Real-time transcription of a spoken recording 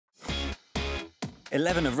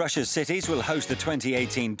11 of Russia's cities will host the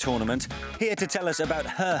 2018 tournament. Here to tell us about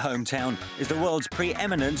her hometown is the world's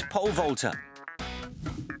preeminent pole vaulter.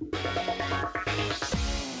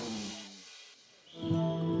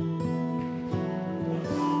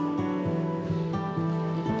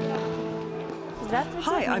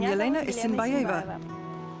 Hi, I'm Yelena Isinbayeva,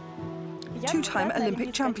 two-time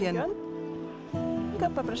Olympic champion.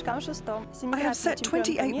 I have set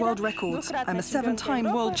 28 world records. I'm a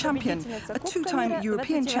 7-time world champion, a 2-time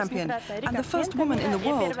European champion, and the first woman in the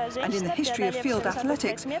world, and in the history of field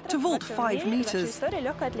athletics, to vault 5 meters.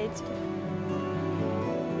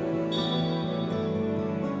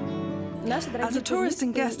 As a tourist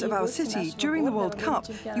and guest of our city during the World Cup,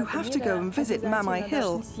 you have to go and visit Mamai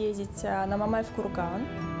Hill.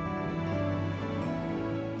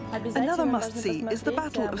 Another must-see is the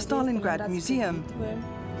Battle of Stalingrad Museum.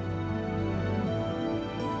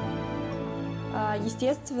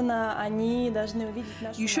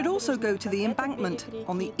 You should also go to the embankment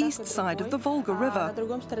on the east side of the Volga River.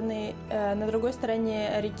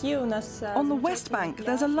 On the west bank,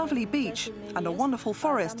 there's a lovely beach and a wonderful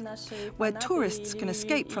forest where tourists can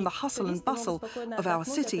escape from the hustle and bustle of our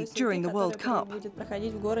city during the World Cup.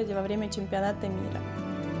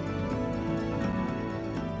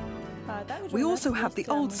 We also have the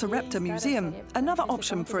old Sarepta Museum, another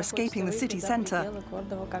option for escaping the city centre.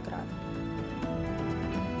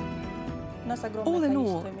 All in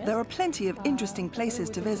all, there are plenty of interesting places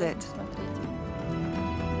to visit.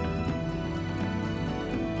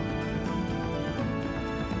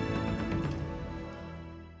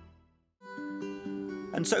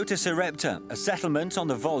 And so to Sarepta, a settlement on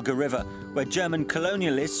the Volga River where German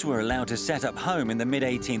colonialists were allowed to set up home in the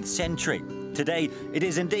mid-18th century. Today, it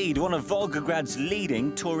is indeed one of Volgograd's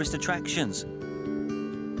leading tourist attractions.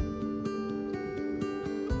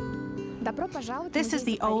 This is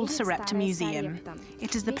the old Sarepta Museum.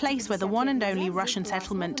 It is the place where the one and only Russian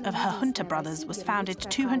settlement of Herhunter brothers was founded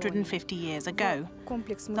 250 years ago.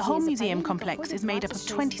 The whole museum complex is made up of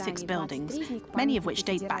 26 buildings, many of which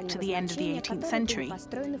date back to the end of the 18th century.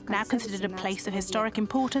 Now considered a place of historic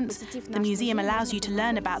importance, the museum allows you to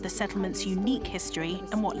learn about the settlement's unique history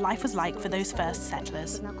and what life was like for those first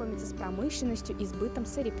settlers.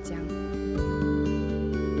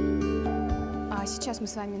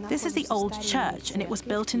 This is the old church, and it was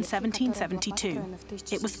built in 1772.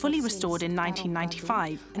 It was fully restored in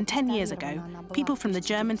 1995, and 10 years ago, people from the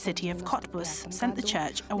German city of Cottbus sent the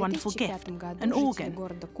church a wonderful gift, an organ,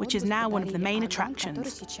 which is now one of the main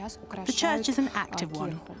attractions. The church is an active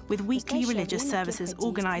one, with weekly religious services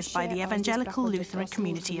organized by the evangelical Lutheran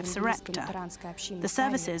community of Sarepta. The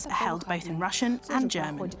services are held both in Russian and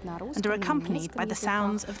German, and are accompanied by the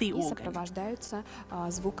sounds of the organ.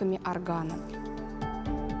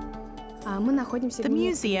 The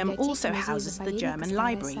museum also houses the German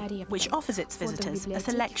library, which offers its visitors a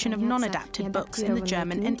selection of non-adapted books in the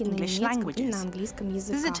German and English languages.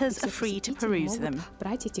 Visitors are free to peruse them.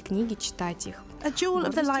 A jewel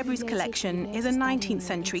of the library's collection is a 19th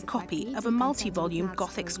century copy of a multi-volume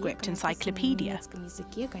Gothic script encyclopedia.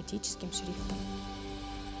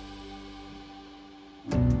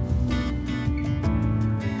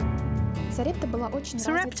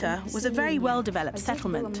 Sarepta was a very well-developed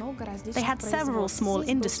settlement. They had several small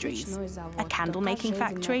industries: a candle-making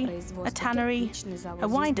factory, a tannery, a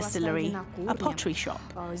wine distillery, a pottery shop.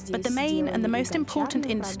 But the main and the most important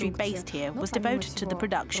industry based here was devoted to the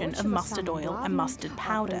production of mustard oil and mustard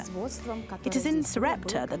powder. It is in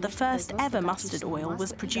Sarepta that the first ever mustard oil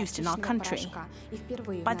was produced in our country.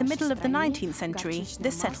 By the middle of the 19th century,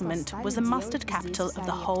 this settlement was the mustard capital of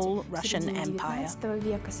the whole Russian Empire.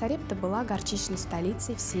 Горчичной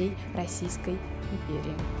столицей всей Российской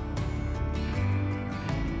империи.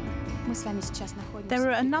 There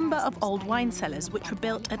are a number of old wine cellars which were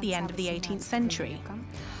built at the end of the 18th century.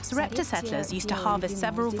 Sarepta settlers used to harvest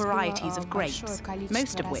several varieties of grapes,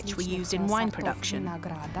 most of which were used in wine production.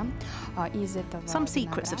 Some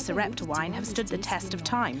secrets of Sarepta wine have stood the test of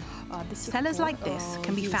time. Cellars like this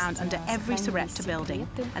can be found under every Sarepta building,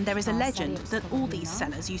 and there is a legend that all these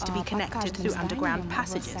cellars used to be connected through underground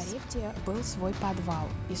passages.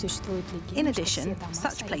 In addition,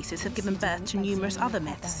 such places have given birth to numerous other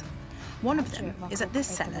myths. One of them is that this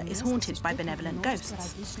cellar is haunted by benevolent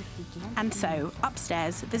ghosts. And so,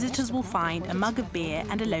 upstairs, visitors will find a mug of beer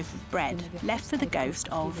and a loaf of bread left for the ghost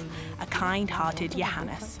of a kind-hearted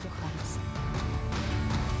Johannes.